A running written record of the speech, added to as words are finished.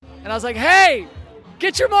And I was like, hey,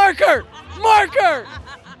 get your marker.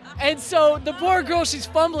 And so the poor girl, she's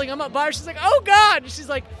fumbling. I'm up by her. She's like, oh, God. She's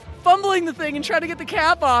like fumbling the thing and trying to get the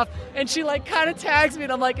cap off. And she like kind of tags me.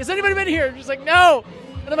 And I'm like, has anybody been here? And she's like, no.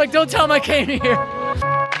 And I'm like, don't tell them I came here.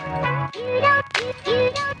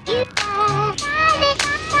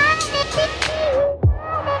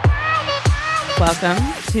 Welcome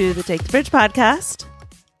to the Take the Bridge podcast.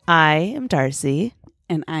 I am Darcy.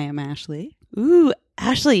 And I am Ashley. Ooh,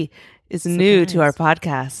 Ashley is new to our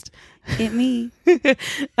podcast. Hit me.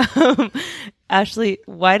 Ashley,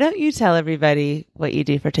 why don't you tell everybody what you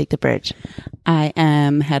do for Take the Bridge? I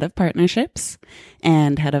am head of partnerships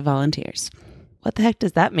and head of volunteers. What the heck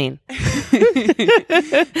does that mean?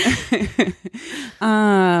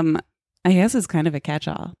 I guess it's kind of a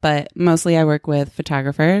catch-all, but mostly I work with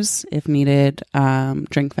photographers, if needed,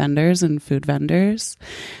 drink vendors and food vendors.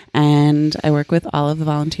 And I work with all of the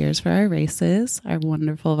volunteers for our races, our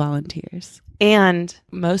wonderful volunteers. And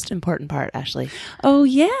most important part, Ashley. Oh,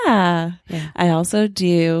 yeah. I also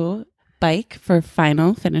do bike for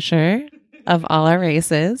final finisher of all our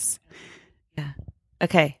races. Yeah.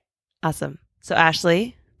 Okay. Awesome. So,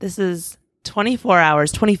 Ashley, this is 25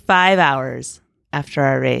 hours after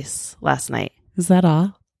our race last night. Is that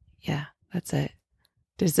all? Yeah, that's it.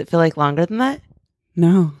 Does it feel like longer than that?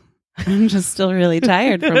 No. I'm just still really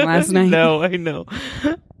tired from last night. No, I know.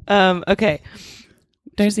 Okay.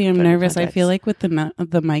 Darcy, I'm nervous. I feel like with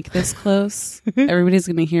the mic this close, everybody's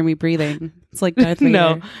going to hear me breathing. It's like Darth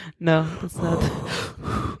Vader. No, that's not.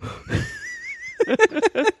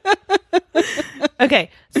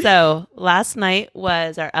 Okay, so last night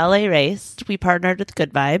was our LA race. We partnered with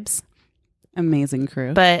Good Vibes. Amazing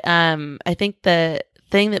crew. But I think the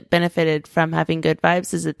thing that benefited from having Good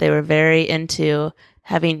Vibes is that they were very into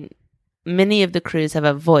having many of the crews have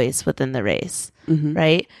a voice within the race,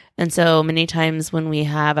 right? And so many times when we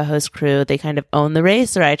have a host crew, they kind of own the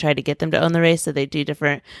race, or I try to get them to own the race. So they do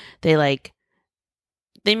different, they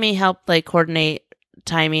may help like coordinate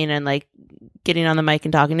timing and like getting on the mic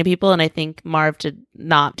and talking to people. And I think Marv did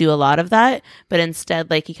not do a lot of that, but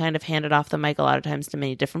instead, like he kind of handed off the mic a lot of times to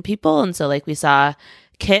many different people. And so like we saw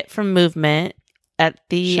Kit from Movement at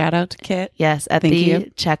the shout out to Kit. Yes. At Thank the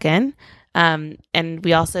you. check-in. And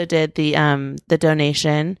we also did the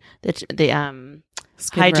donation, the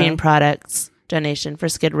Skid hygiene Row. products donation for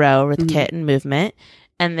Skid Row with Kit and Movement.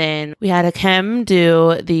 And then we had Hakeem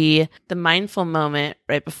do the mindful moment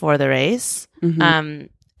right before the race.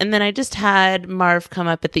 And then I just had Marv come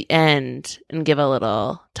up at the end and give a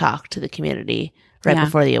little talk to the community right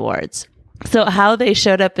before the awards. So how they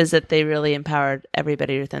showed up is that they really empowered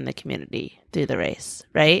everybody within the community through the race,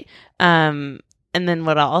 right? And then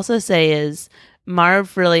what I'll also say is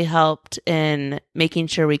Marv really helped in making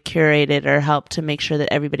sure we curated or helped to make sure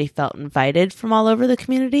that everybody felt invited from all over the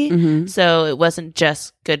community. So it wasn't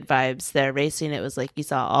just Good Vibes there racing. It was like you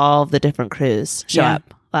saw all the different crews show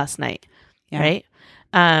up last night, right?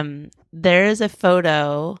 There is a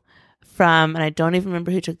photo from, and I don't even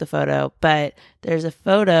remember who took the photo, but there's a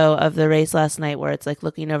photo of the race last night where it's like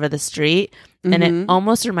looking over the street, and it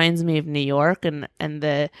almost reminds me of New York and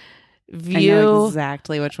the view I know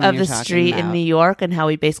exactly which one of you're the talking street about. in New York, and how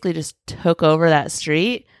we basically just took over that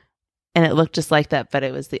street, and it looked just like that, but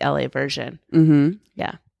it was the LA version.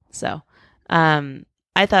 Yeah. So,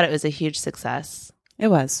 I thought it was a huge success. It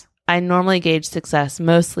was. I normally gauge success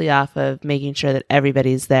mostly off of making sure that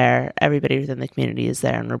everybody's there, everybody within the community is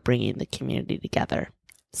there, and we're bringing the community together.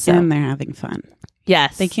 So, And they're having fun.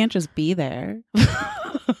 yes. They can't just be there.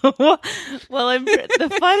 well,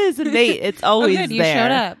 the fun is innate. It's always good, there. you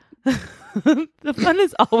showed up. The fun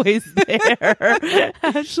is always there,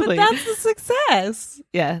 Ashley. But that's the success.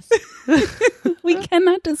 Yes. We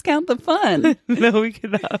cannot discount the fun. No, we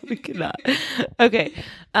cannot. We cannot. Okay.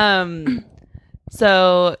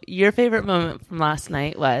 So your favorite moment from last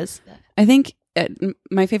night was? I think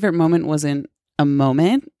my favorite moment wasn't a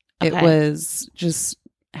moment. It Okay. was just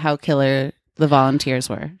how killer the volunteers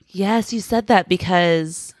were. Yes, you said that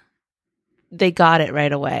because they got it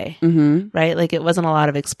right away, right? Like it wasn't a lot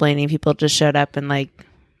of explaining. People just showed up and like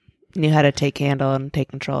knew how to take handle and take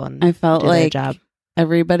control and I felt do their like job.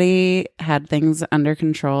 everybody had things under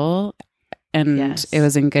control and Yes. it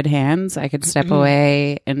was in good hands. I could step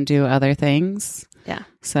away and do other things. Yeah.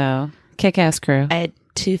 So, kick-ass crew. I had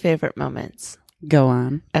two favorite moments. Go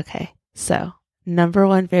on. Okay. So, number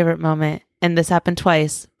one favorite moment, and this happened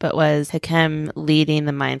twice, but was Hakeem leading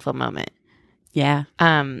the mindful moment. Yeah.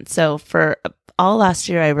 So for all last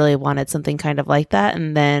year, I really wanted something kind of like that.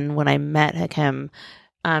 And then when I met Hakeem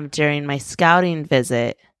during my scouting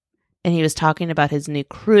visit, and he was talking about his new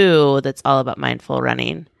crew that's all about mindful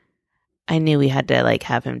running, I knew we had to like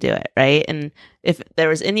have him do it, right? And if there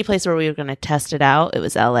was any place where we were going to test it out, it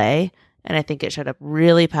was LA. And I think it showed up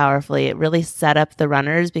really powerfully. It really set up the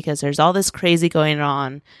runners because there's all this crazy going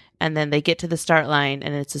on. And then they get to the start line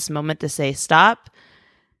and it's this moment to say, stop.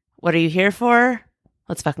 What are you here for?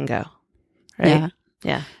 Let's fucking go. Right? Yeah.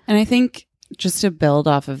 Yeah. And I think just to build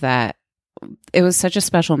off of that, it was such a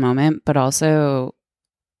special moment, but also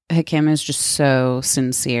Hakim is just so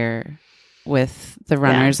sincere with the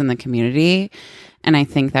runners and the community. And I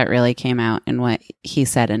think that really came out in what he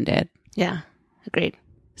said and did. Yeah. Agreed.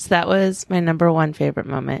 So that was my number one favorite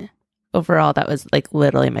moment. Overall, that was like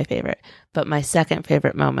literally my favorite. But my second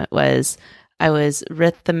favorite moment was I was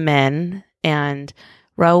with the men and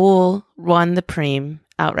Raul won the preem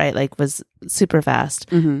outright, like was super fast.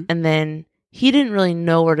 Mm-hmm. And then he didn't really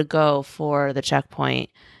know where to go for the checkpoint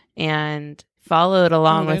and followed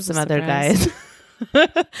along with some other guys.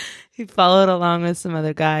 He followed along with some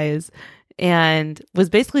other guys and was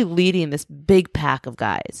basically leading this big pack of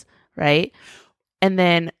guys, right? And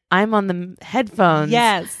then I'm on the headphones.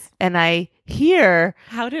 Yes. And I hear.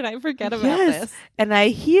 How did I forget about this? And I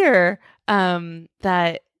hear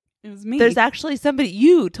that It was me. there's actually somebody.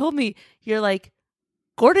 You told me, you're like,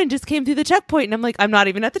 Gordon just came through the checkpoint. And I'm like, I'm not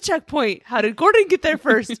even at the checkpoint. How did Gordon get there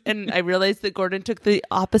first? And I realized that Gordon took the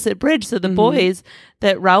opposite bridge. So the boys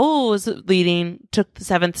that Raul was leading took the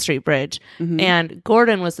 7th Street Bridge. And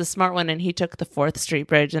Gordon was the smart one and he took the 4th Street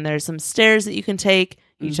Bridge. And there's some stairs that you can take.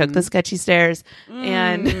 You took the sketchy stairs.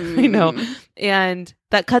 And I know. And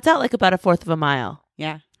that cuts out like about 1/4 of a mile.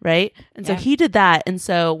 Yeah. Right? And so he did that. And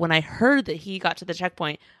so when I heard that he got to the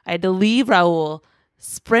checkpoint, I had to leave Raul,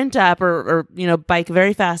 sprint up or bike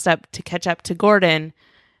very fast up to catch up to Gordon.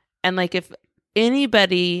 And like if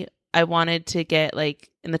anybody I wanted to get like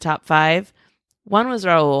in the top 5, one was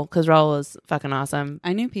Raul because Raul was fucking awesome.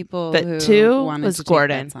 I knew people But who 2 wanted was to take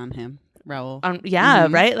Gordon. bets on him. Raul.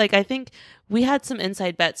 Right? Like I think we had some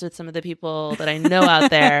inside bets with some of the people that I know out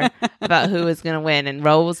there about who was going to win. And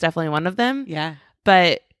Raul was definitely one of them. Yeah.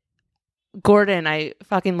 But Gordon, I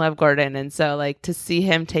fucking love Gordon. And so like to see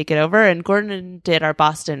him take it over, and Gordon did our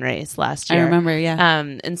Boston race last year. I remember, yeah.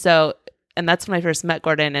 And that's when I first met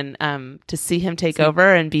Gordon, and to see him take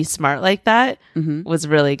over and be smart like that was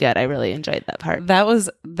really good. I really enjoyed that part. That was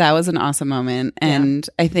an awesome moment. And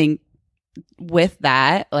I think with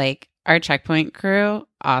that, like our checkpoint crew,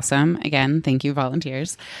 awesome. Again, thank you,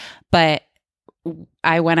 volunteers. But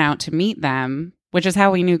I went out to meet them, which is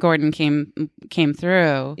how we knew Gordon came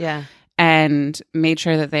through. Yeah. And made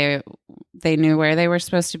sure that they knew where they were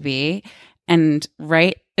supposed to be. And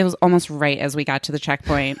it was almost right as we got to the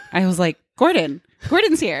checkpoint, I was like, Gordon's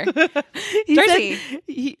here. Darcy,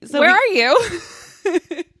 where are you?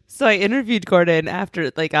 So I interviewed Gordon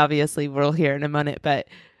after, like, obviously we'll hear in a minute, but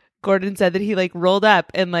Gordon said that he like rolled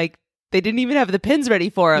up and like they didn't even have the pins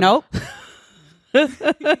ready for him. Nope.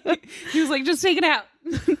 He was like, just take it out.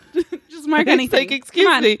 Just mark anything. Like,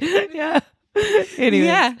 excuse me. Yeah. Anyway,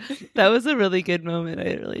 yeah, that was a really good moment.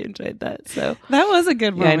 I really enjoyed that. So that was a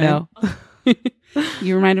good moment. I know.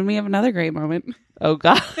 You reminded me of another great moment. Oh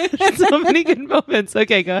God, so many good moments.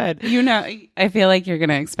 Okay, go ahead. I feel like you're going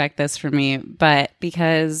to expect this from me, but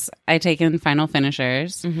because I take in final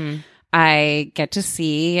finishers, I get to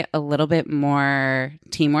see a little bit more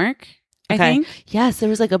teamwork. I think. Yes, there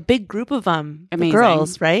was like a big group of the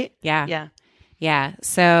girls, right? Yeah.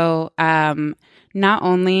 So, not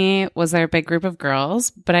only was there a big group of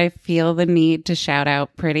girls, but I feel the need to shout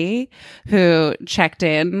out Pretty, who checked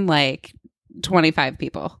in like 25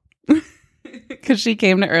 people. Because she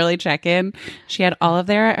came to early check-in. She had all of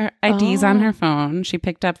their IDs on her phone. She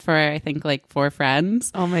picked up for, I think, like 4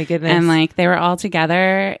 friends. Oh, my goodness. And like they were all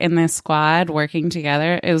together in this squad working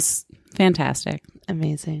together. It was fantastic.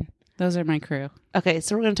 Amazing. Those are my crew. Okay,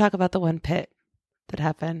 so we're going to talk about the one pit that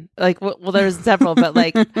happened. Like, well, there's several, but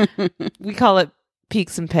like we call it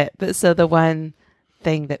Peaks and Pit. But so the one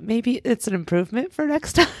thing that maybe it's an improvement for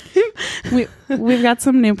next time. We've got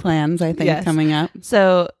some new plans, I think, coming up.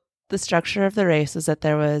 So the structure of the race is that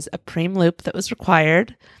there was a preem loop that was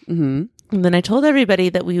required. And then I told everybody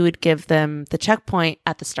that we would give them the checkpoint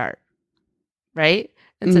at the start, right?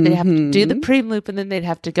 And so they'd have to do the preem loop and then they'd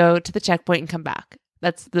have to go to the checkpoint and come back.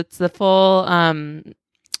 That's the full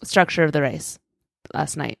structure of the race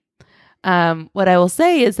last night. What I will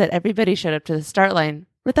say is that everybody showed up to the start line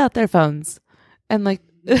without their phones. And like,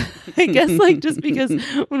 I guess like just because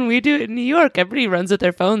when we do it in New York, everybody runs with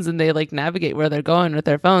their phones and they like navigate where they're going with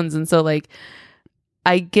their phones. And so like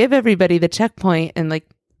I give everybody the checkpoint and like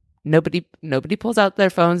nobody pulls out their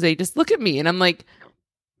phones. They just look at me and I'm like,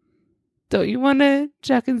 don't you want to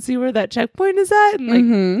check and see where that checkpoint is at? And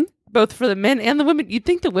like both for the men and the women. You'd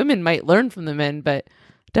think the women might learn from the men, but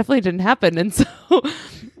definitely didn't happen. And so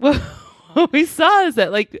what we saw is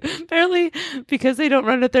that, like, apparently because they don't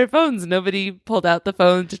run at their phones, nobody pulled out the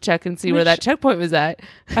phone to check and see where that checkpoint was at.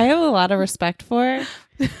 I have a lot of respect for,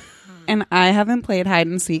 and I haven't played hide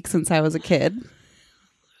and seek since I was a kid.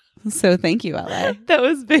 So thank you, LA. That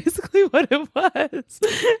was basically what it was.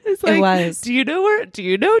 It's like, it was. Do you know where? Do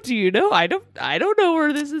you know? I don't know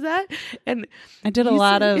where this is at. And I did a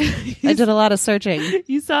lot of searching.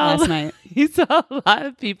 You saw last night. You saw a lot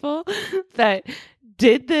of people that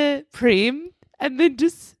did the preem and then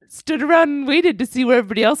just stood around and waited to see where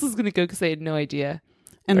everybody else was going to go because they had no idea.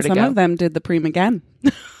 And some of them did the preem again.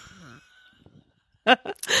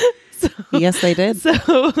 Yes, they did.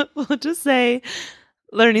 So we'll just say,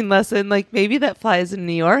 learning lesson, like maybe that flies in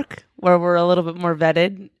New York where we're a little bit more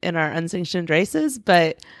vetted in our unsanctioned races,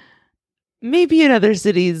 but maybe in other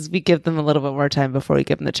cities we give them a little bit more time before we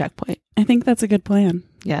give them the checkpoint. I think that's a good plan.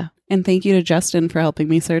 Yeah. And thank you to Justin for helping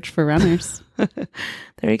me search for runners.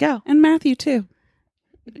 There you go. And Matthew too.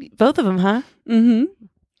 Both of them, huh? Mm-hmm.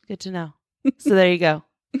 Good to know. So there you go.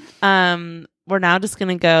 We're now just going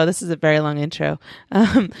to go. This is a very long intro.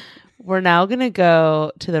 We're now going to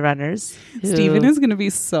go to the runners. Steven is going to be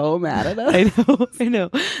so mad at us. I know.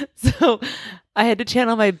 So I had to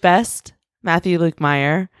channel my best Matthew Luke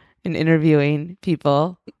Meyer in interviewing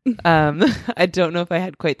people. I don't know if I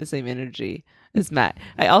had quite the same energy as Matt.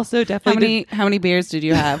 I also definitely How many beers did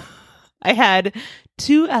you have? I had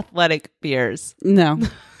 2 athletic beers. No.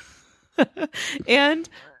 And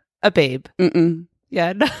a babe. Mm-mm.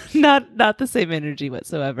 Yeah, not the same energy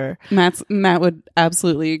whatsoever. Matt would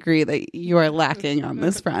absolutely agree that you are lacking on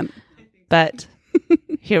this front. But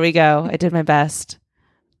here we go. I did my best.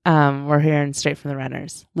 We're hearing straight from the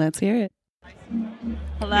runners. Let's hear it.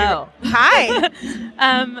 Hello. Hi.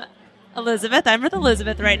 Elizabeth. I'm with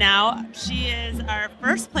Elizabeth right now. She is our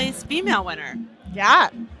first place female winner. Yeah.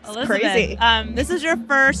 It's Elizabeth, crazy. This is your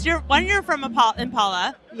first. You're 1 year from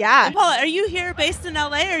Impala. Yeah. Impala, are you here based in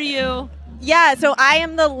LA? Or are you? Yeah, so I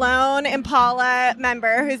am the lone Impala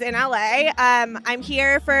member who's in LA. I'm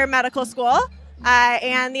here for medical school,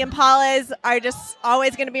 and the Impalas are just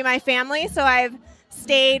always going to be my family, so I've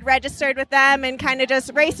stayed registered with them and kind of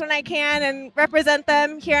just race when I can and represent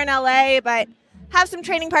them here in LA, but have some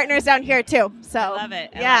training partners down here too. So I love it.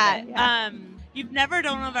 Yeah. You've never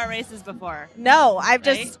done one of our races before. No, I've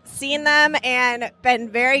right? just seen them and been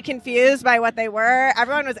very confused by what they were.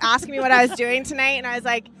 Everyone was asking me what I was doing tonight, and I was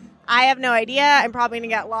like, I have no idea. I'm probably going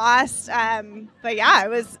to get lost. But yeah, it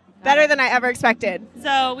was better than I ever expected.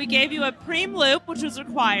 So we gave you a preem loop, which was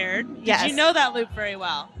required. Yes. Did you know that loop very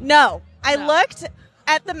well? No. I looked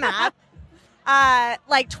at the map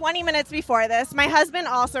like 20 minutes before this. My husband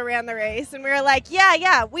also ran the race, and we were like,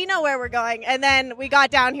 yeah, we know where we're going. And then we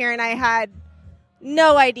got down here, and I had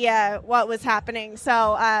no idea what was happening.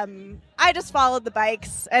 So I just followed the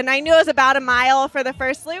bikes, and I knew it was about a mile for the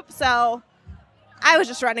first loop, so I was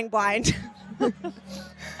just running blind.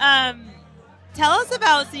 Tell us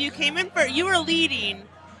about, so you came in you were leading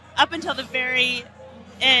up until the very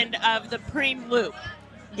end of the preem loop.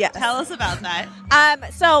 Yes. Tell us about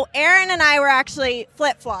that. So Erin and I were actually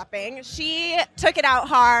flip-flopping. She took it out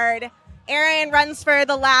hard. Erin runs for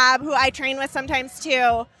the lab, who I train with sometimes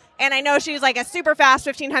too. And I know she was like a super fast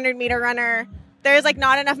 1,500 meter runner. There's like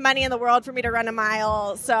not enough money in the world for me to run a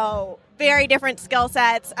mile. So very different skill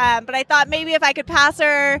sets. But I thought maybe if I could pass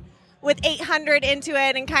her with 800 into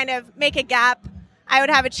it and kind of make a gap, I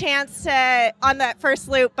would have a chance to on that first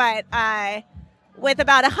loop. But with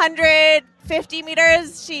about 150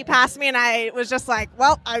 meters, she passed me, and I was just like,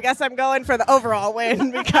 well, I guess I'm going for the overall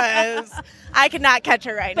win because I could not catch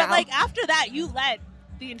her right now. But like after that, you led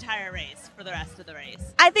the entire race for the rest of the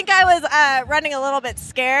race. I think I was running a little bit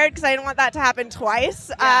scared because I didn't want that to happen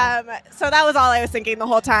twice. Yeah. So that was all I was thinking the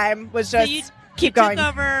whole time was just keep going.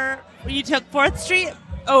 You took 4th Street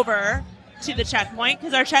over to the checkpoint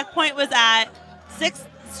because our checkpoint was at 6th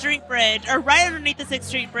Street Bridge, or right underneath the 6th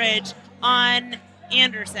Street Bridge on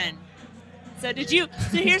Anderson. So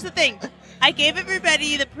here's the thing. I gave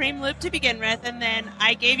everybody the preem loop to begin with, and then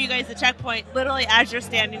I gave you guys the checkpoint literally as you're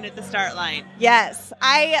standing at the start line. Yes.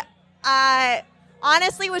 I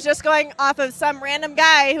honestly was just going off of some random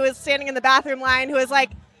guy who was standing in the bathroom line who was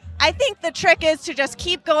like, I think the trick is to just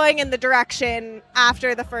keep going in the direction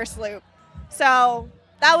after the first loop. So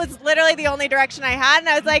that was literally the only direction I had, and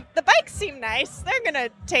I was like, the bikes seem nice. They're going to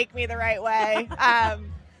take me the right way.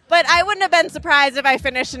 But I wouldn't have been surprised if I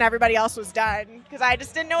finished and everybody else was done because I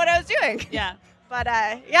just didn't know what I was doing. Yeah. But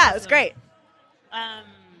yeah, it was great. I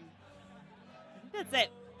think that's it.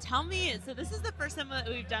 tell me, so this is the first time that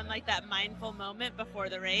we've done like that mindful moment before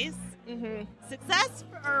the race. Mm-hmm. Success,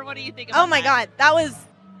 or what do you think about Oh my God, that was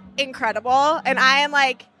incredible. And I am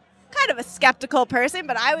like kind of a skeptical person,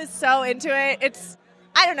 but I was so into it.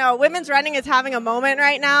 I don't know, women's running is having a moment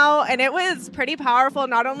right now, and it was pretty powerful,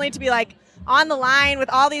 not only to be like on the line with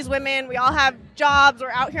all these women, we all have jobs, we're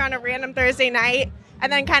out here on a random Thursday night,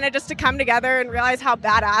 and then kind of just to come together and realize how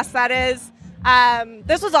badass that is.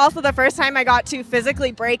 This was also the first time I got to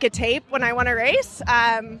physically break a tape when I won a race,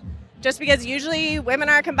 just because usually women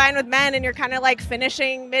are combined with men and you're kind of like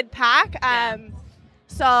finishing mid-pack.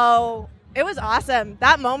 So it was awesome.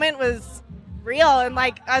 That moment was real. And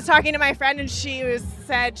like I was talking to my friend and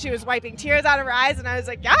said she was wiping tears out of her eyes. And I was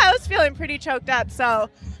like, yeah, I was feeling pretty choked up. So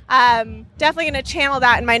definitely going to channel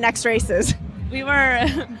that in my next races.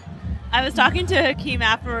 I was talking to Hakeem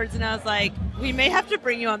afterwards and I was like, we may have to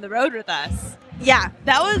bring you on the road with us. Yeah.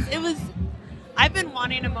 I've been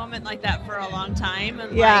wanting a moment like that for a long time.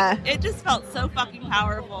 And like, it just felt so fucking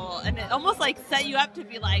powerful. And it almost like set you up to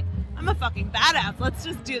be like, I'm a fucking badass. Let's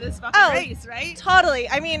just do this fucking race, right? Totally.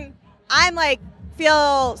 I mean, I'm like,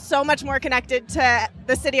 feel so much more connected to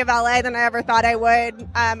the city of LA than I ever thought I would.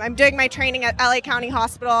 I'm doing my training at LA County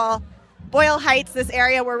Hospital. Boyle Heights, this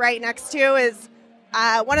area we're right next to, is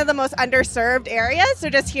one of the most underserved areas. So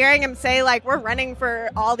just hearing him say, like, we're running for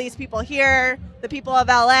all these people here, the people of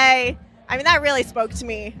LA, I mean, that really spoke to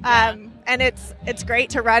me. Yeah. And it's great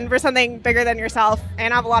to run for something bigger than yourself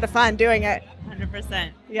and have a lot of fun doing it.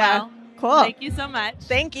 100%. Yeah. Well, cool. Thank you so much.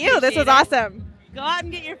 Thank you. This was Appreciate it. awesome. Go out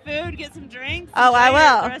and get your food, get some drinks. Oh, I enjoy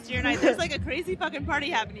will. The rest of your night. There's like a crazy fucking party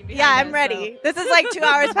happening behind Yeah, us, I'm ready. so. This is like 2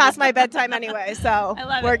 hours past my bedtime anyway, so I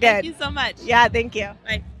love we're it. good. Thank you so much. Yeah, thank you.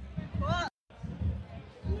 Bye.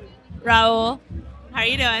 Raul, how are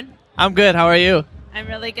you doing? I'm good. How are you? I'm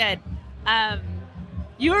really good.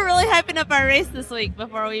 You were really hyping up our race this week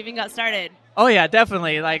before we even got started. Oh, yeah,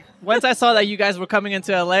 definitely. Like, once I saw that you guys were coming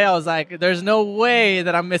into LA, I was like, there's no way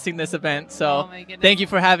that I'm missing this event. So Oh my goodness. thank you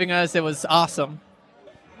for having us. It was awesome.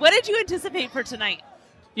 What did you anticipate for tonight?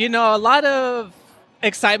 You know, a lot of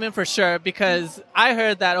excitement for sure, because I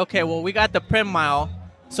heard that, okay, well, we got the Prim Mile,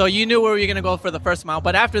 so you knew where we were going to go for the first mile.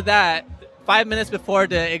 But after that, 5 minutes before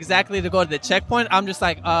to go to the checkpoint, I'm just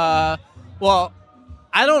like, well,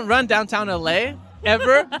 I don't run downtown LA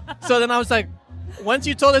ever. So then I was like, once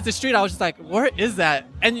you told us the street, I was just like, where is that?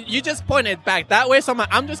 And you just pointed back that way. So I'm like,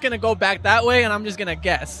 I'm just going to go back that way and I'm just going to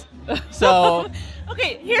guess. So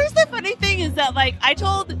Okay, here's the funny thing is that, like, I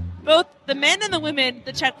told both the men and the women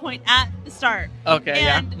the checkpoint at the start. Okay,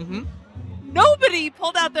 and yeah. Mm-hmm. Nobody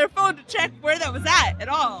pulled out their phone to check where that was at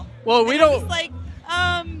all. Well, we And I don't. was like,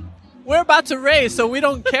 We're about to race, so we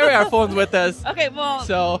don't carry our phones with us. okay, well,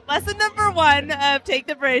 So lesson number 1 of Take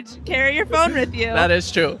the Bridge, carry your phone with you. that is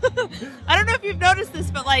true. I don't know if you've noticed this,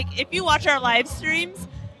 but, like, if you watch our live streams,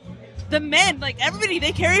 the men, like, everybody,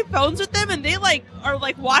 they carry phones with them, and they, like, are,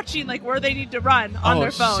 like, watching, like, where they need to run on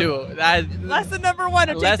their phone. Shoot. Lesson number 1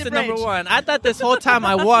 of Take the Lesson Bridge. number 1. I thought this whole time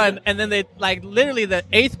I won, and then they, like, literally the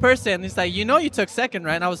 8th person is like, you know you took second,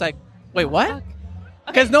 right? And I was like, wait, what?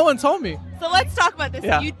 Because no one told me. So let's talk about this.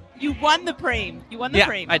 Yeah. You won the Preem. You won the Yeah,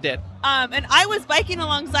 Preem. I did. And I was biking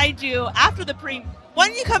alongside you after the Preem.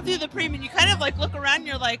 When you come through the Preem and you kind of like look around and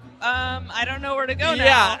you're like, I don't know where to go now.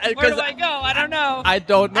 Yeah, Where 'cause do I go? I don't know. I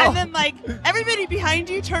don't know. And then like everybody behind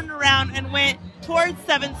you turned around and went towards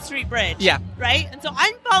 7th Street Bridge. Yeah. Right? And so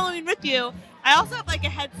I'm following with you. I also have like a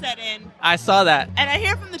headset in. I saw that. And I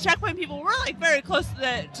hear from the checkpoint people, we're like very close to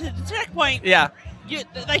the checkpoint. Yeah.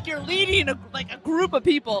 You're leading a group of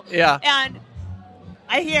people. Yeah. And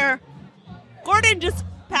I hear Gordon just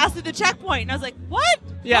passed through the checkpoint, and I was like, "What?"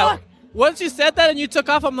 Yeah. Fuck. Once you said that and you took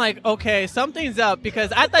off, I'm like, okay, something's up,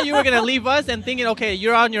 because I thought you were going to leave us and thinking, okay,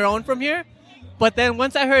 you're on your own from here. But then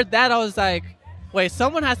once I heard that, I was like, wait,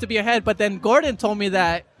 someone has to be ahead. But then Gordon told me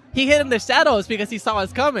that he hid in the shadows because he saw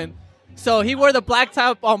us coming. So he wore the black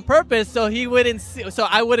top on purpose so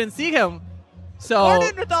I wouldn't see him. So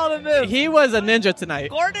Gordon with all the moves. he was a ninja tonight.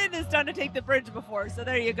 Gordon is done to take the bridge before, so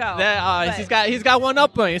there you go. He's got one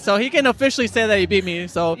up on me, so he can officially say that he beat me.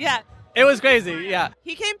 So Yeah. it was crazy. Yeah.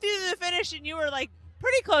 He came through the finish, and you were like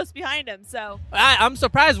pretty close behind him. So I'm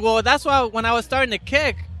surprised. Well, that's why when I was starting to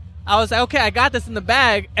kick, I was like, okay, I got this in the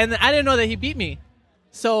bag. And I didn't know that he beat me.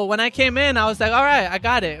 So when I came in, I was like, all right, I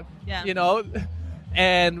got it. Yeah. You know?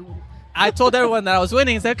 And I told everyone that I was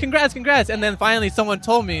winning. He said, congrats. And then finally someone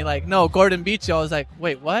told me, like, no, Gordon beat you. I was like,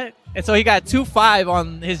 wait, what? And so he got 2.5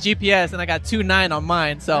 on his GPS, and I got 2.9 on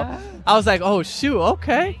mine. So I was like, oh, shoot,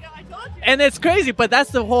 okay. I told you. And it's crazy, but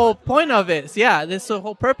that's the whole point of it. Yeah, that's the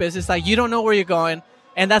whole purpose. It's like you don't know where you're going,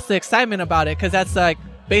 and that's the excitement about it, because that's like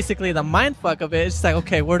basically the mind fuck of it. It's just like,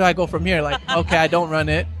 okay, where do I go from here? Like, okay, I don't run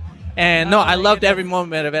it. And no, I loved every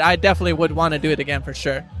moment of it. I definitely would want to do it again for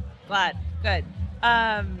sure. Glad. Good.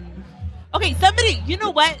 Okay, somebody, you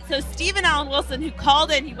know what? So Stephen Allen Wilson, who called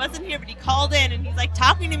in, he wasn't here, but he called in, and he's like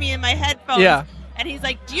talking to me in my headphones. Yeah. And he's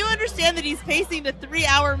like, do you understand that he's pacing the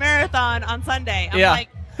 3-hour marathon on Sunday? I'm Yeah. like,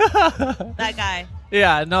 that guy.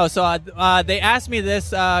 Yeah, no. So they asked me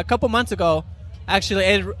this a couple months ago.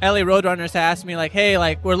 Actually, LA Roadrunners asked me like, "Hey,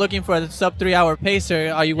 like we're looking for a sub 3-hour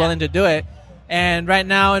pacer. Are you willing to do it?" And right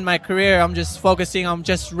now in my career, I'm just focusing on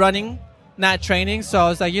just running, not training. So I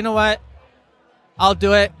was like, you know what? I'll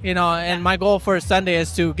do it. You know, and my goal for Sunday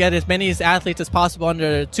is to get as many athletes as possible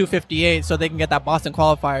under 258, so they can get that Boston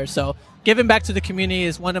qualifier. So giving back to the community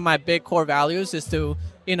is one of my big core values. Is to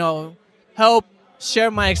help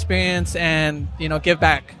share my experience and give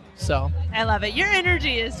back. So I love it. Your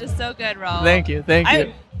energy is just so good, Ro. Thank you.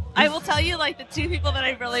 I will tell you, like, the two people that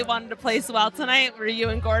I really wanted to place well tonight were you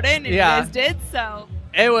and Gordon, and you guys did, so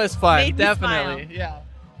it was fun. made me Definitely. smile. Yeah. Anyway,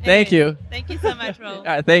 Thank you. Thank you so much, Ro. All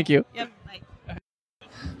right, thank you. Yep. Bye.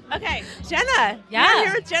 Okay, Jenna. Yeah. You're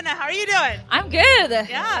here with Jenna. How are you doing? I'm good.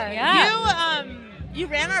 Yeah. You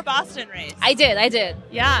ran our Boston race. I did.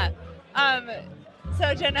 Yeah.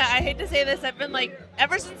 So Jenna, I hate to say this, I've been like,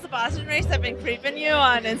 ever since the Boston race, I've been creeping you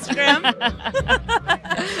on Instagram.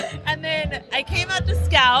 And then I came out to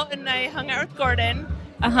scout and I hung out with Gordon.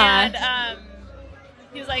 And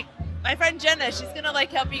he was like, my friend Jenna, she's gonna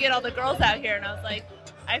like help you get all the girls out here. And I was like,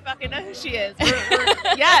 I fucking know who she is.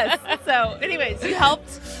 Yes. So anyways, you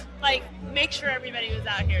helped like make sure everybody was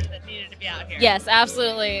out here that needed to be out here. Yes,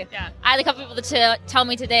 absolutely. Yeah. I had a couple people to tell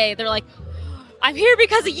me today, they're like, I'm here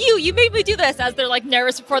because of you. You made me do this, as they're like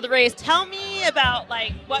nervous before the race. Tell me about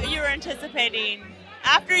like what you were anticipating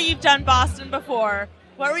after you've done Boston before.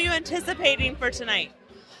 What were you anticipating for tonight?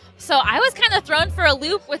 So I was kind of thrown for a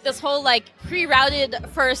loop with this whole like pre-routed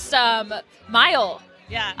first mile.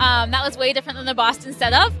 Yeah. That was way different than the Boston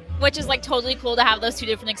setup, which is like totally cool to have those two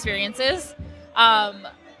different experiences.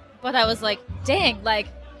 But I was like, dang, like,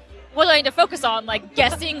 what do I need to focus on? Like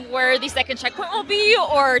guessing where the second checkpoint will be,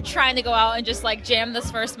 or trying to go out and just like jam this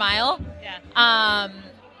first mile. Yeah.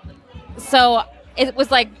 So it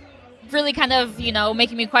was like really kind of,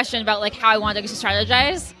 making me question about like how I wanted to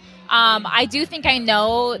strategize. I do think I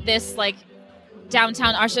know this like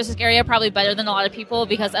downtown artistic area probably better than a lot of people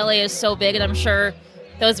because LA is so big, and I'm sure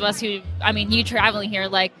those of us you traveling here,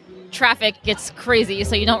 like traffic gets crazy,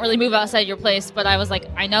 so you don't really move outside your place. But I was like,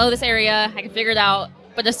 I know this area, I can figure it out.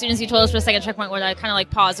 But as soon as you told us for the second checkpoint, when I kind of like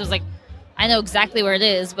paused, I was like, I know exactly where it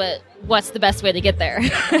is, but what's the best way to get there?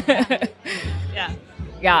 Yeah.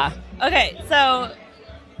 Yeah. Okay, so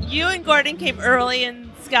you and Gordon came early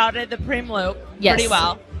and scouted the Prim Loop Yes. pretty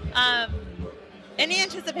well. Any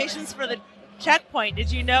anticipations for the checkpoint?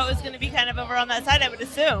 Did you know it was going to be kind of over on that side, I would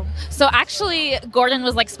assume? So actually, Gordon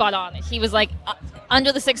was like spot on. He was like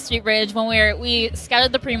under the 6th Street Bridge when we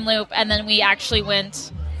scouted the Prim Loop, and then we actually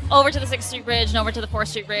went over to the 6th Street Bridge and over to the 4th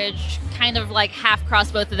Street Bridge, kind of like half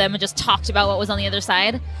crossed both of them and just talked about what was on the other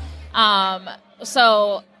side.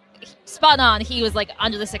 So spot on, he was like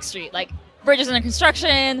under the 6th Street, like bridges under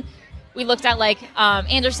construction. We looked at like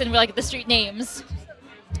Anderson, we're like the street names.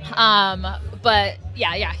 But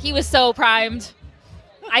yeah, he was so primed.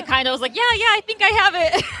 I kind of was like, yeah, I think I have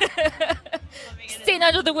it. Staying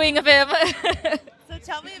under the wing of him. So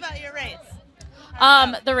tell me about your race.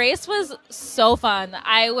 The race was so fun.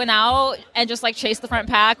 I went out and just like chased the front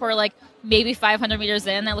pack. We're like maybe 500 meters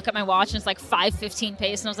in. I look at my watch and it's like 5:15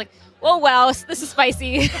 pace, and I was like, oh wow, this is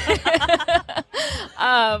spicy.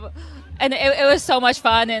 And it was so much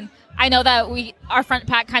fun. And I know that our front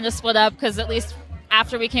pack kind of split up because at least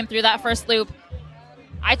after we came through that first loop,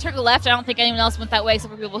 I took a left. I don't think anyone else went that way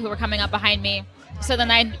except for people who were coming up behind me. So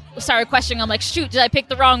then I started questioning. I'm like, shoot, did I pick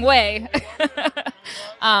the wrong way?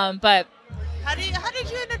 But How did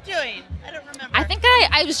you end up doing? I don't remember. I think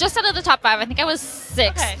I was just out of the top 5. I think I was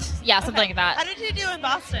 6th. Okay. Yeah, something like that. How did you do in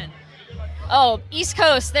Boston? Oh, East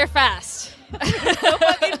Coast, they're fast. So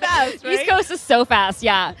fucking fast, right? East Coast is so fast,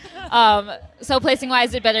 yeah. So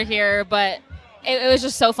placing-wise, did better here, but it was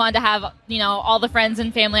just so fun to have, all the friends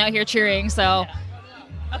and family out here cheering, so. Yeah.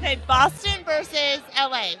 Okay, Boston versus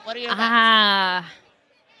LA. What are your thoughts?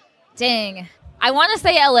 Dang. I want to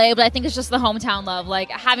say LA, but I think it's just the hometown love. Like,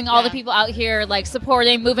 having all the people out here, like,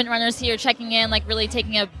 supporting, movement runners here, checking in, like, really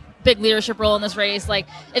taking a big leadership role in this race. Like,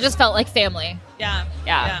 it just felt like family. Yeah.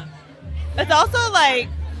 It's also, like,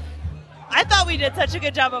 I thought we did such a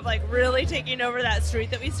good job of, like, really taking over that street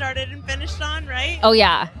that we started and finished on, right? Oh,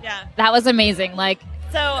 yeah. Yeah. That was amazing. Like,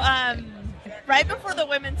 So, right before the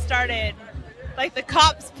women started, like, the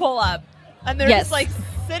cops pull up. And they're Yes. just, like,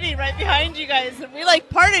 sitting right behind you guys, and we like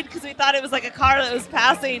parted because we thought it was like a car that was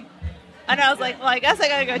passing. And I was like, well, I guess I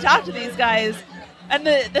gotta go talk to these guys. And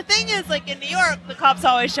the thing is, like in New York, the cops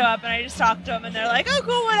always show up, and I just talk to them, and they're like, oh,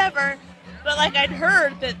 cool, whatever. But like I'd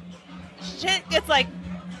heard that shit gets like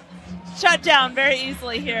shut down very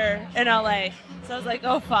easily here in LA. So I was like,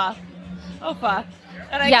 oh fuck.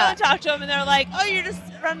 And I go and talk to them, and they're like, oh, you're just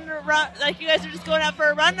running around, like you guys are just going out for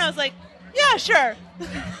a run? And I was like, yeah, sure.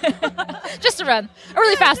 Just a run. A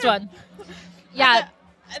really fast one. Yeah.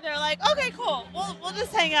 And they're like, okay, cool. We'll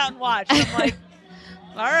just hang out and watch. And I'm like,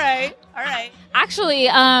 all right. Actually,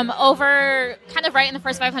 over kind of right in the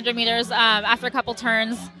first 500 meters, after a couple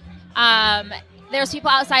turns, there's people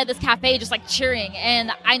outside this cafe just like cheering.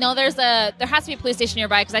 And I know there has to be a police station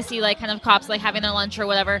nearby because I see like kind of cops like having their lunch or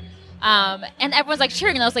whatever. And everyone's like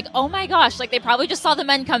cheering, and I was like, oh my gosh, like they probably just saw the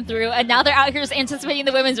men come through, and now they're out here just anticipating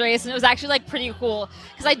the women's race, and it was actually like pretty cool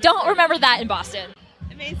because I don't remember that in Boston.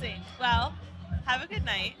 Amazing. Well, have a good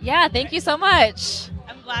night. Yeah, thank you so much.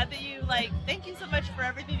 I'm glad that you thank you so much for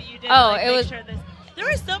everything that you did. Oh, to, it was. There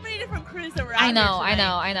were so many different crews that were out I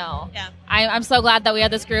know. Yeah. I'm so glad that we had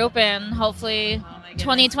this group, and hopefully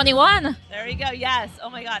 2021. There we go. Yes. Oh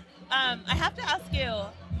my God. I have to ask you,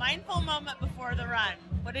 mindful moment before the run.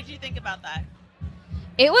 What did you think about that?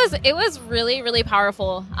 It was really, really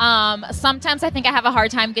powerful. Sometimes I think I have a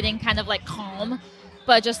hard time getting kind of like calm,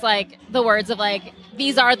 but just like the words of like,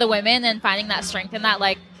 these are the women, and finding that strength in that,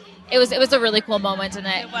 like, it was a really cool moment, and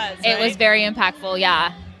it was very impactful.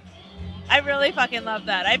 Yeah. I really fucking love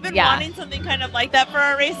that. I've been wanting something kind of like that for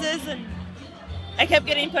our races, and I kept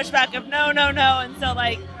getting pushback of no. And so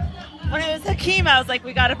like, when it was Hakeem, I was like,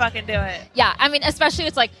 we gotta fucking do it. Yeah, I mean, especially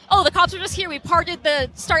it's like, oh, the cops are just here. We parted the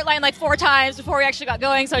start line like 4 times before we actually got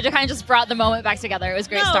going, so it kind of just brought the moment back together. It was a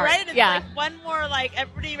great start. Right? It's like one more, like,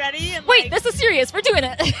 everybody ready? And wait, this is serious. We're doing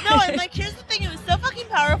it. No, and like, here's the thing. It was so fucking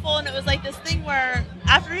powerful, and it was like this thing where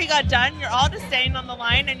after he got done, you're all just staying on the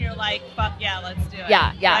line, and you're like, fuck yeah, let's do it.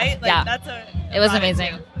 Yeah. Right? Like, that's it was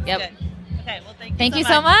amazing. Yep. Good. Okay, well, thank you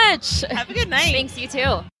so much. Have a good night. Thanks, you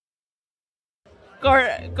too.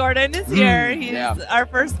 Gordon is here. He's our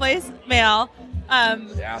first place male.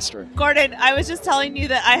 Gordon, I was just telling you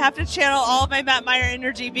that I have to channel all of my Matt Meyer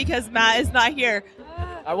energy because Matt is not here.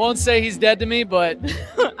 I won't say he's dead to me, but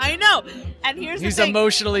I know. And he's the thing.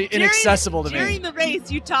 Emotionally inaccessible to me. During the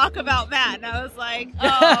race, you talk about Matt, and I was like,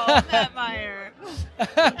 oh, Matt Meyer.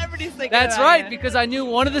 Everybody's thinking That's about right, it. because I knew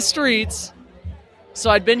one of the streets.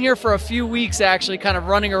 So I'd been here for a few weeks, actually, kind of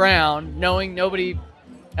running around, knowing nobody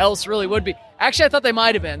else really would be. Actually, I thought they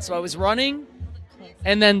might have been. So I was running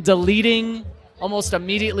and then deleting almost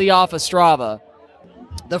immediately off of Strava.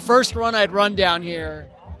 The first run I'd run down here,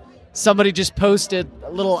 somebody just posted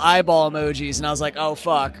little eyeball emojis, and I was like, oh,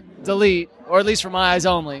 fuck, delete, or at least for my eyes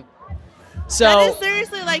only. So that is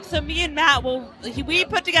seriously like, so me and Matt, we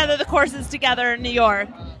put together the courses together in New York.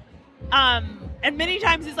 And many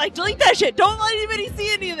times he's like, delete that shit. Don't let anybody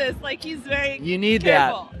see any of this. Like, he's very You need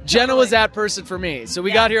careful. that. Jenna was that person for me. So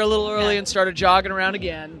we got here a little early and started jogging around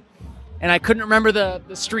again. And I couldn't remember the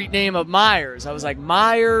street name of Myers. I was like,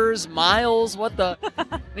 Myers, Miles, what the?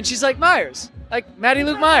 And she's like, Myers. Like, Maddie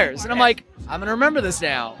Luke Myers. And I'm like, I'm going to remember this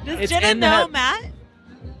now. Does Jenna know Matt?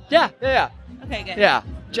 Yeah. Okay, good. Yeah.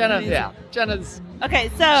 Jenna, Jenna's... Okay,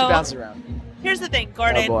 so... She bounces around. Here's the thing,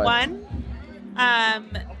 Gordon. Oh, boy. One,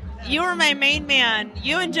 you were my main man.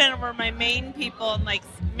 You and Jenna were my main people in, like,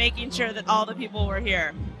 making sure that all the people were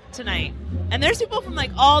here tonight. And there's people from,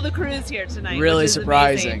 like, all the crews here tonight. Really which is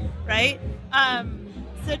surprising. Amazing, right?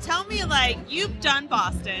 So tell me, like, you've done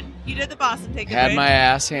Boston. You did the Boston Take a Had Bridge. my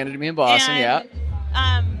ass handed to me in Boston,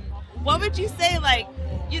 and, what would you say, like,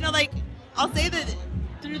 you know, like, I'll say that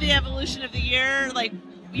through the evolution of the year, like,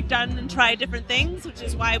 we've done and tried different things, which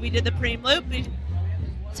is why we did the Preem Loop.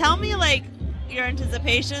 Tell me, like, your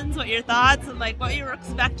anticipations, what your thoughts, and, like, what you were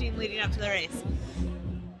expecting leading up to the race.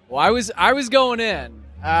 Well, I was going in.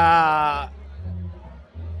 I'd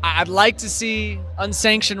like to see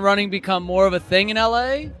unsanctioned running become more of a thing in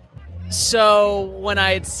LA. So when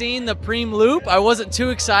I had seen the Preem Loop, I wasn't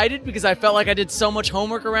too excited because I felt like I did so much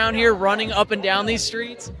homework around here running up and down these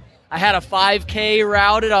streets. I had a 5K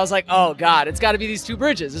routed. I was like, oh, God, it's got to be these 2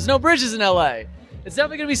 bridges. There's no bridges in LA. It's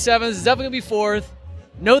definitely going to be 7th. It's definitely going to be 4th.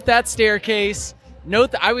 Note that staircase.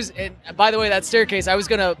 Note that and by the way, that staircase, I was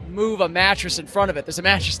going to move a mattress in front of it. There's a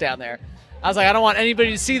mattress down there. I was like, I don't want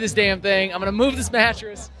anybody to see this damn thing. I'm going to move this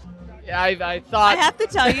mattress. Yeah, I thought. I have to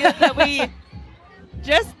tell you that we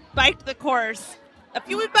just biked the course.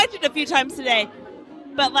 We biked it a few times today.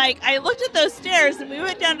 But, like, I looked at those stairs, and we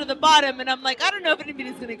went down to the bottom, and I'm like, I don't know if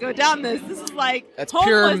anybody's going to go down this. This is, like, that's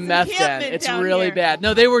pure meth, then. encampment It's down really here. bad.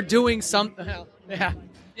 No, they were doing something. Yeah.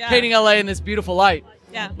 painting LA in this beautiful light.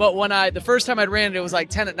 Yeah. But when the first time I'd ran it, it was like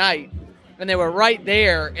 10 at night, and they were right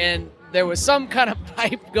there, and there was some kind of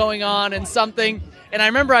pipe going on and something. And I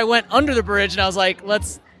remember I went under the bridge, and I was like,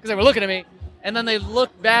 because they were looking at me. And then they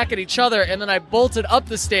looked back at each other, and then I bolted up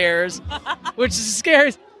the stairs, which is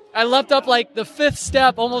scary. I leapt up like the 5th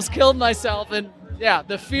step, almost killed myself, and yeah,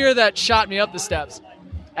 the fear that shot me up the steps.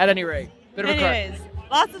 At any rate, bit of a cry. Anyways,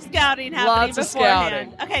 lots of scouting happening Lots of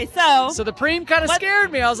beforehand. scouting. Okay, so So the preem kind of scared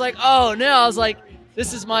me. I was like, oh no. I was like,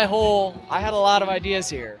 this is my I had a lot of ideas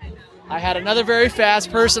here. I had another very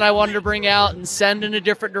fast person I wanted to bring out and send in a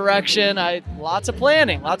different direction. Lots of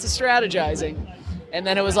planning, lots of strategizing. And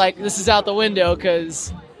then it was like, this is out the window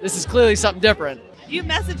because this is clearly something different. you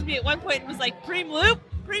messaged me at one point and was like, Preem Loop,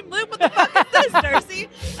 what the fuck is this, Darcy?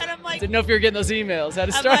 And I'm like, Didn't know if you were getting those emails.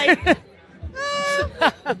 Had to I'm start.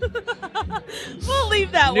 we'll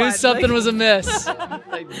leave that Knew one. something Like- was amiss.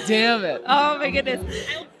 Like, damn it. Oh my goodness.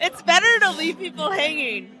 It's better to leave people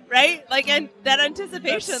hanging, right? Like, and that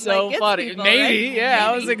anticipation That's so like, gets funny. people, Maybe, right? yeah.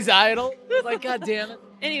 I Maybe. was excited. I was like, God damn it.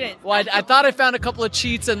 Anyways. Well, I thought I found a couple of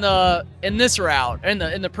cheats in this route, in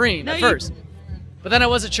the preem No, at you- first. But then I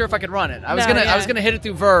wasn't sure if I could run it. I was No, gonna yeah. hit it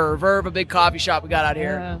through Verve, a big coffee shop we got out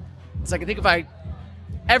here. It's like I think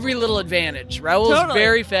every little advantage. Raul's Totally.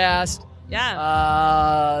 very fast.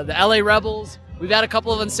 Yeah. The LA Rebels. We've had a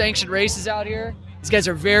couple of unsanctioned races out here. These guys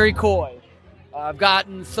are very coy. I've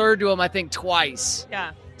gotten third to them, I think, twice.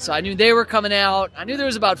 Yeah. So I knew they were coming out. I knew there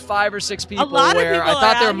was about 5 or 6 people A lot of where people I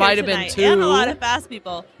thought are there out might here have been tonight, 2. and a lot of fast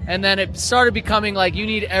people. And then it started becoming like you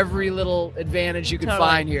need every little advantage you could Totally.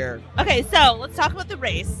 find here. Okay, so let's talk about the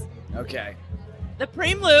race. Okay. The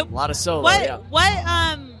Preem Loop. A lot of solo, What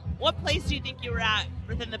yeah. what place do you think you were at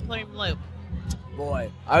within the Preem Loop? Boy,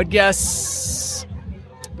 I would guess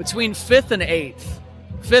between 5th and 8th.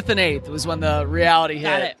 5th and 8th was when the reality hit.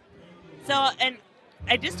 Got it. So, and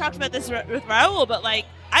I just talked about this with Raul, but like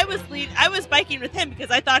I was biking with him because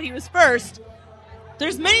I thought he was first.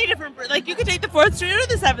 There's many different, like you could take the 4th Street or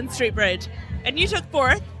the 7th Street Bridge, and you took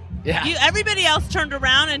 4th. Yeah. Everybody else turned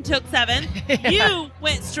around and took 7th. Yeah. You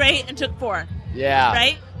went straight and took 4th. Yeah.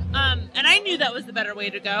 Right? And I knew that was the better way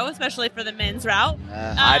to go, especially for the men's route.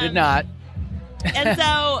 I did not. And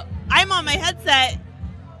so I'm on my headset.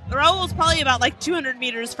 Raul's probably about like 200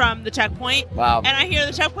 meters from the checkpoint. Wow. And I hear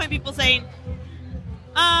the checkpoint people saying,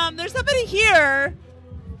 there's somebody here,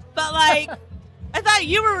 but like, I thought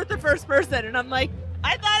you were with the first person. And I'm like,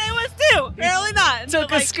 I thought I was too. Apparently not. And so,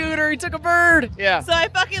 Took a like, scooter. He took a bird. Yeah. so I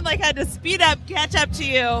fucking like had to speed up, catch up to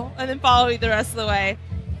you, and then follow you the rest of the way.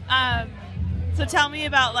 So tell me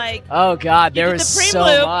about like, Oh, God. You There did was the preem so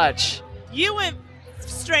loop. much. you went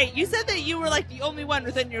straight. You said that you were like the only one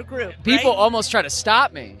within your group. People right? almost tried to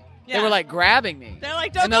stop me. They Yeah. were like grabbing me. They're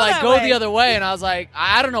like, don't and they're go like, that go way. the other way. And I was like,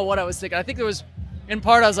 I don't know what I was thinking. I think there was, in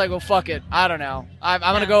part, I was like, well, fuck it. I don't know. I'm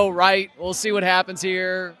going to go right. We'll see what happens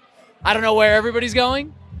here. I don't know where everybody's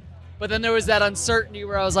going. But then there was that uncertainty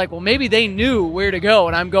where I was like, well, maybe they knew where to go,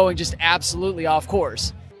 and I'm going just absolutely off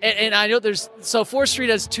course. And I know so 4th Street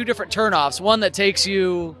has 2 different turnoffs. One that takes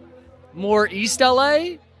you more East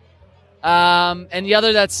LA, and the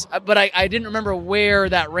other but I didn't remember where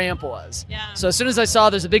that ramp was. Yeah. So as soon as I saw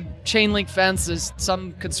there's a big chain link fence, there's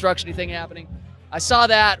some construction-y thing happening, I saw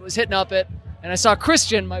that, was hitting up it, and I saw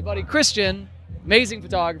Christian, my buddy Christian, amazing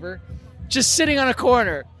photographer, just sitting on a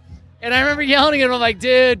corner. And I remember yelling at him, I'm like,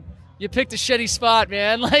 dude, you picked a shitty spot,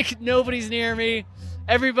 man. Like, nobody's near me.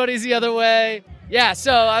 Everybody's the other way. Yeah,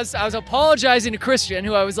 so I was apologizing to Christian,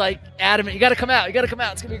 who I was like adamant, you got to come out. It's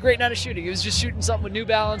going to be a great night of shooting. He was just shooting something with New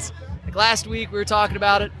Balance. Like last week, we were talking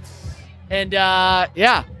about it. And,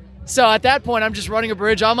 yeah. So at that point, I'm just running a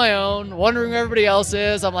bridge on my own, wondering where everybody else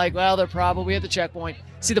is. I'm like, well, they're probably at the checkpoint.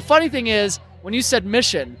 See, the funny thing is, when you said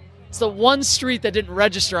Mission, it's the one street that didn't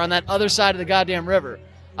register on that other side of the goddamn river.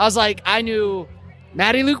 I was like, I knew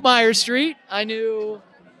Matty Luke Meyer Street. I knew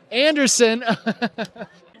Anderson.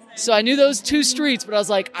 So I knew those 2 streets, but I was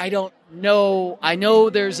like, I don't know. I know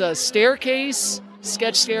there's a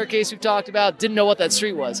sketch staircase we've talked about. Didn't know what that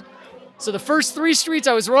street was. So the first 3 streets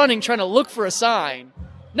I was running, trying to look for a sign.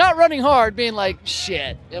 Not running hard, being like,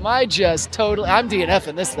 shit, am I just totally, I'm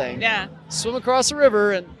DNFing this thing. Yeah. Swim across the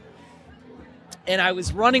river, and I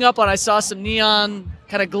was running up I saw some neon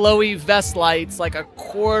kind of glowy vest lights like a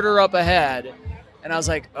quarter up ahead. And I was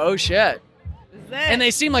like, oh shit. And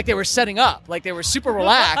they seemed like they were setting up, like they were super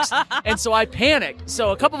relaxed. And so I panicked.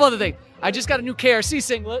 So a couple of other things. I just got a new KRC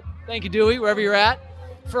singlet. Thank you, Dewey, wherever you're at,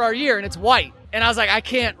 for our year, and it's white. And I was like, I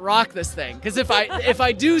can't rock this thing. Because if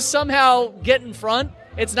I do somehow get in front,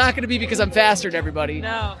 it's not going to be because I'm faster than everybody.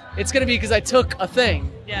 No. It's going to be because I took a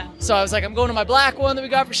thing. Yeah. So I was like, I'm going to my black one that we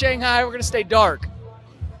got for Shanghai. We're going to stay dark.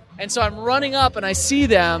 And so I'm running up and I see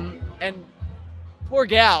them, and poor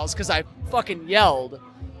gals, because I fucking yelled.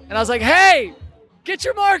 And I was like, hey, get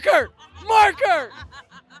your marker! Marker!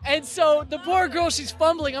 And so the poor girl, she's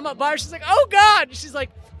fumbling. I'm up by her. She's like, oh, God. She's like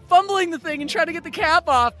fumbling the thing and trying to get the cap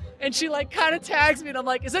off. And she like kind of tags me. And I'm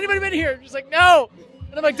like, has anybody been here? She's like, no.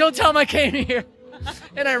 And I'm like, don't tell them I came here.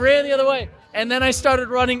 And I ran the other way. And then I started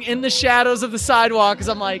running in the shadows of the sidewalk because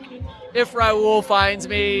I'm like, if Raul finds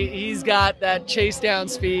me, he's got that chase down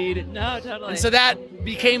speed. No, totally. And so that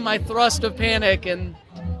became my thrust of panic. And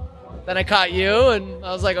then I caught you. And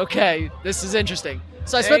I was like, okay, this is interesting.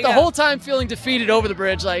 So I spent the whole time feeling defeated over the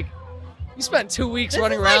bridge. Like, you spent 2 weeks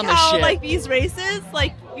running around this shit. Like these races,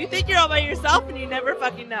 like you think you're all by yourself and you never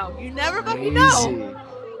fucking know. You never fucking know.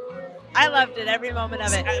 I loved it, every moment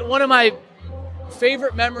of it. One of my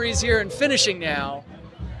favorite memories here in finishing now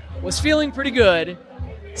was feeling pretty good,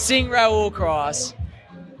 seeing Raul cross.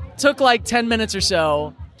 Took like 10 minutes or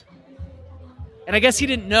so. And I guess he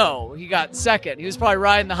didn't know he got second. He was probably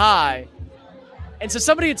riding the high. And so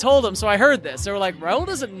somebody had told him, so I heard this. They were like, Raul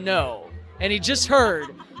doesn't know. And he just heard.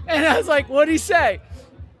 And I was like, what'd he say?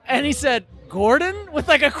 And he said, Gordon? With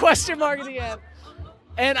like a question mark at the end.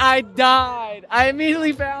 And I died. I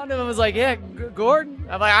immediately found him and was like, yeah, Gordon.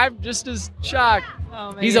 I'm like, I'm just as shocked.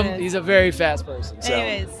 Oh, my He's goodness. a very fast person. So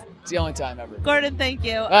Anyways. it's the only time ever. Gordon, thank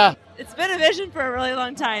you. Ah. It's been a vision for a really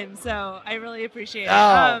long time, so I really appreciate it.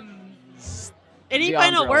 Oh. Any Beyond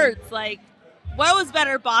final brilliant. words? Like, what was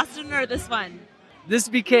better, Boston or this one? This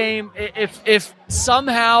became, if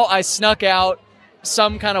somehow I snuck out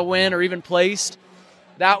some kind of win or even placed,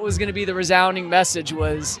 that was going to be the resounding message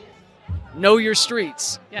was know your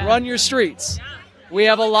streets, run your streets. We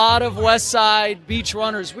have a lot of West Side beach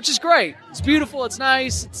runners, which is great. It's beautiful. It's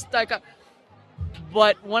nice. It's like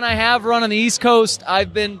but when I have run on the East Coast,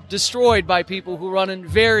 I've been destroyed by people who run in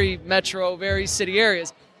very metro, very city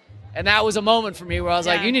areas. And that was a moment for me where I was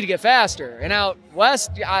like, you need to get faster. And out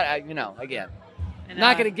West, again,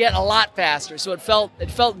 not going to get a lot faster. So it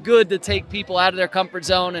felt good to take people out of their comfort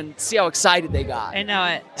zone and see how excited they got. I know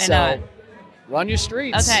it. I know it. Run your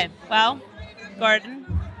streets. Okay. Well, Gordon,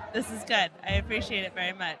 this is good. I appreciate it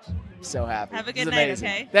very much. So happy. Have a good This is night, amazing.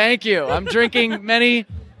 okay? Thank you. I'm drinking many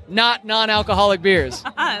non-alcoholic beers.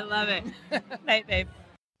 I love it. Night, babe.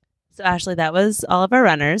 So, Ashley, that was all of our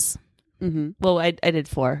runners. Mm-hmm. Well, I did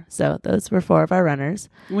 4. So those were 4 of our runners.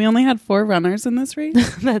 We only had 4 runners in this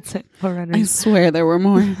race? That's it. 4 runners. I swear there were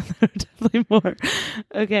more. There were definitely more.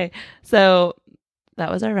 Okay. So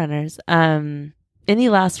that was our runners. Any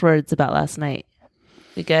last words about last night?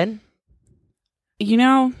 We good?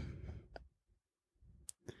 No.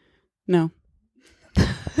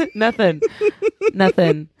 Nothing.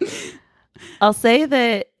 I'll say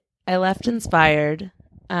that I left inspired.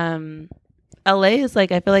 LA is I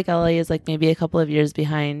feel like LA is maybe a couple of years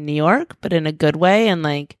behind New York, but in a good way. And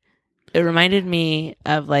it reminded me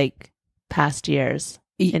of past years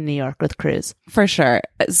in New York with Cruise. For sure.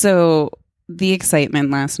 So the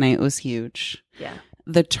excitement last night was huge. Yeah.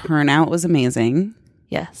 The turnout was amazing.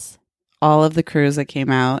 Yes. All of the crews that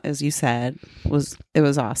came out, as you said, was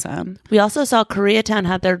awesome. We also saw Koreatown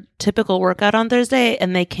had their typical workout on Thursday,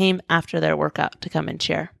 and they came after their workout to come and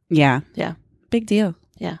cheer. Yeah. Yeah. Big deal.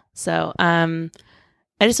 Yeah. So I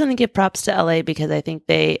just want to give props to LA because I think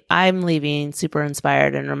I'm leaving super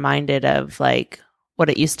inspired and reminded of what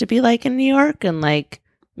it used to be like in New York and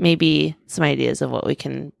maybe some ideas of what we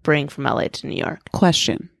can bring from LA to New York.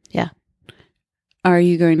 Question. Yeah. Are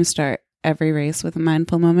you going to start every race with a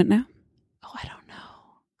mindful moment now? Oh, I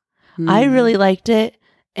don't know. I really liked it.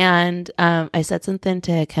 And I said something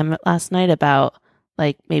to Kim last night about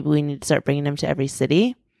maybe we need to start bringing them to every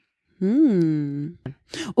city.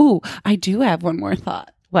 Oh, I do have one more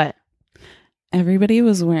thought. What? Everybody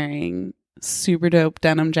was wearing super dope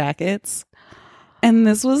denim jackets. And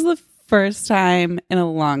this was the first time in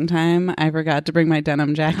a long time I forgot to bring my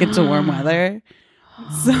denim jacket to warm weather.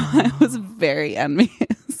 So I was very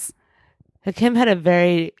envious. Kim had a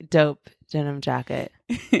very dope denim jacket.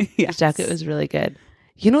 Yes. His jacket was really good.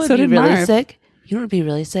 You know what So would be did really Marv. sick? You know what would be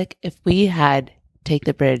really sick? If we had Take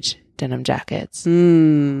the Bridge denim jackets.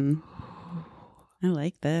 I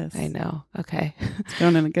like this. I know. Okay. It's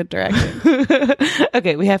going in a good direction.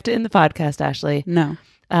 Okay, we have to end the podcast, Ashley. No.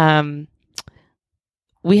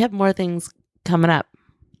 We have more things coming up.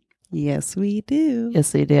 Yes, we do.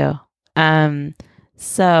 Yes, we do.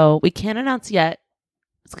 So we can't announce yet.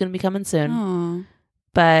 It's going to be coming soon. Aw.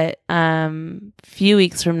 But few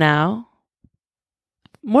weeks from now,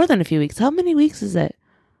 more than a few weeks. How many weeks is it?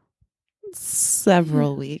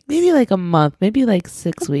 Several weeks. Maybe a month. Maybe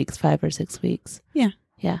 6 weeks, 5 or 6 weeks. Yeah.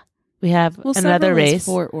 Yeah. We have Well, another several is race.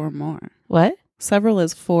 4 or more. What? Several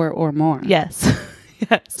is 4 or more. Yes.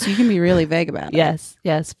 Yes. So you can be really vague about it.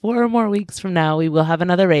 Yes. 4 or more weeks from now, we will have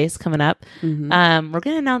another race coming up. Mhm. We're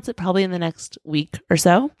going to announce it probably in the next week or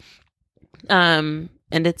so. And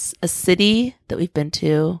it's a city that we've been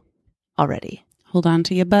to already. Hold on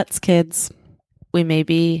to your butts, kids. We may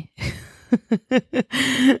be,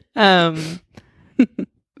 maybe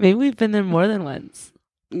we've been there more than once.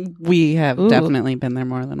 We have Ooh. definitely been there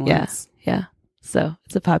more than Yeah. once. Yeah. So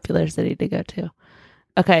it's a popular city to go to.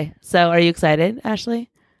 Okay. So are you excited, Ashley?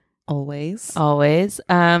 Always. Always.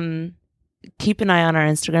 Keep an eye on our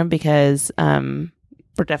Instagram because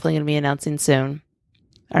we're definitely going to be announcing soon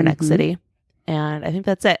our next Mhm. city. And I think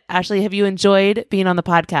that's it. Ashley, have you enjoyed being on the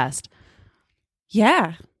podcast?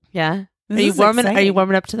 Yeah. Yeah. This Are you is warming? Are you exciting.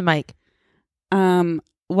 warming up to the mic?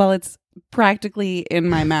 Well, it's practically in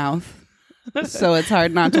my mouth. So it's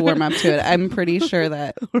hard not to warm up to it. I'm pretty sure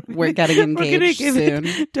that we're getting engaged soon.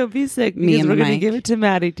 Don't be sick. Me Because and we're the going to mic. give it to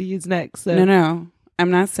Maddie to use next. So. No. I'm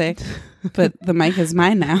not sick, but the mic is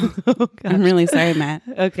mine now. Oh, I'm gosh. really sorry, Matt.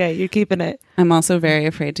 Okay, you're keeping it. I'm also very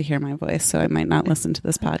afraid to hear my voice, so I might not listen to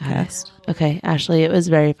this podcast. Okay, Ashley, it was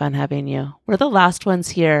very fun having you. We're the last ones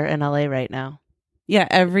here in LA right now. Yeah,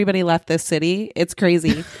 everybody left this city. It's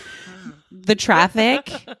crazy. The traffic,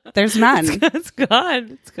 there's none. It's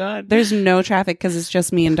gone. It's gone. There's no traffic because it's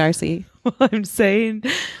just me and Darcy. I'm saying,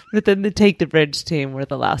 but then the Take the Bridge team were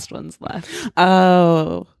the last ones left.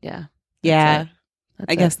 Oh, Yeah. yeah. it.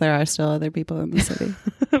 I guess there are still other people in the city.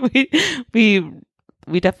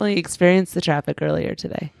 we definitely experienced the traffic earlier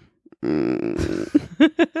today.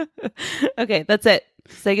 Okay, that's it.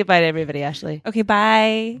 Say goodbye to everybody, Ashley. Okay,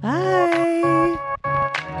 bye. Bye.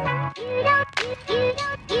 You